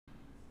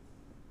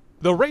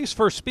The race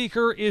for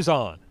Speaker is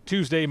on.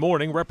 Tuesday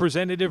morning,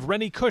 Representative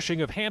Rennie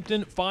Cushing of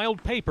Hampton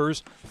filed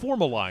papers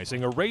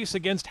formalizing a race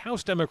against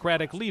House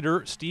Democratic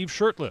leader Steve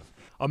Shurtleff,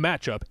 a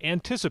matchup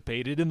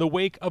anticipated in the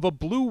wake of a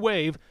blue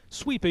wave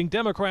sweeping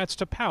Democrats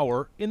to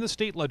power in the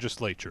state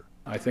legislature.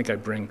 I think I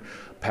bring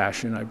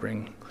passion, I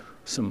bring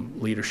some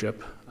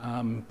leadership,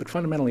 but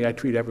fundamentally I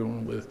treat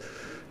everyone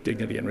with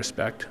dignity and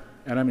respect,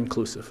 and I'm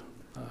inclusive.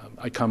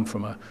 I come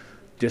from a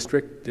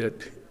district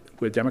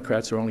where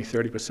Democrats are only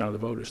 30% of the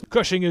voters.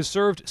 Cushing has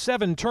served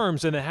 7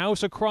 terms in the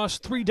House across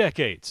 3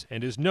 decades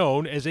and is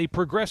known as a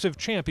progressive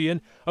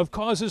champion of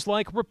causes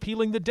like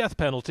repealing the death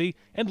penalty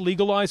and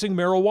legalizing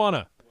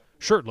marijuana.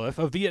 Shurtleff,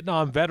 a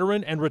Vietnam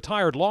veteran and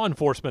retired law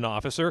enforcement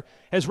officer,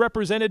 has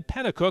represented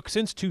Pennacook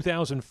since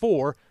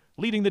 2004,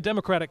 leading the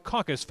Democratic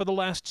caucus for the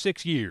last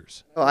 6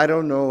 years. I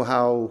don't know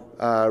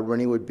how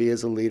Rennie would be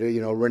as a leader.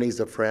 You know, Rennie's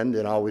a friend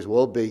and always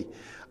will be.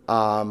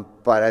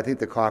 But I think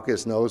the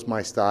caucus knows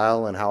my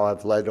style and how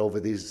I've led over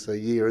these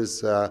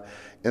years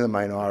in the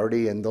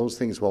minority, and those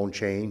things won't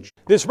change.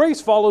 This race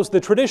follows the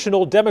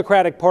traditional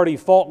Democratic Party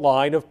fault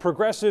line of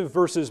progressive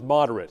versus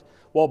moderate.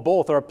 While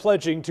both are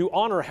pledging to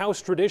honor House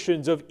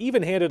traditions of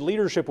even-handed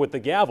leadership with the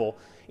gavel,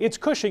 it's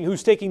Cushing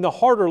who's taking the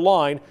harder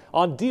line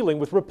on dealing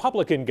with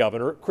Republican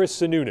Governor Chris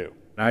Sununu.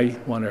 I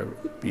want to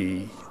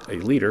be a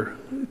leader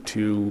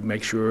to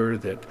make sure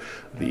that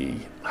the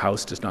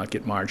House does not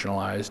get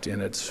marginalized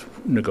in its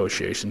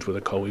negotiations with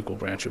a co-equal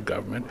branch of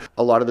government.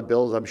 A lot of the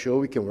bills, I'm sure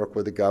we can work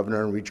with the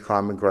governor and reach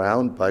common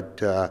ground,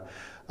 but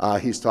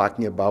he's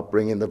talking about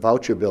bringing the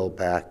voucher bill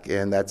back,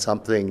 and that's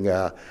something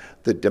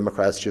the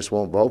Democrats just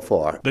won't vote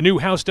for. The new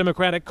House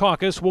Democratic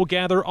caucus will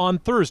gather on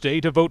Thursday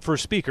to vote for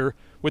Speaker,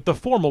 with the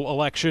formal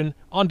election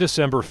on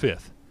December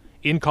 5th.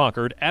 In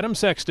Concord, Adam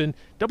Sexton,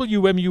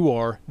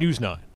 WMUR News 9.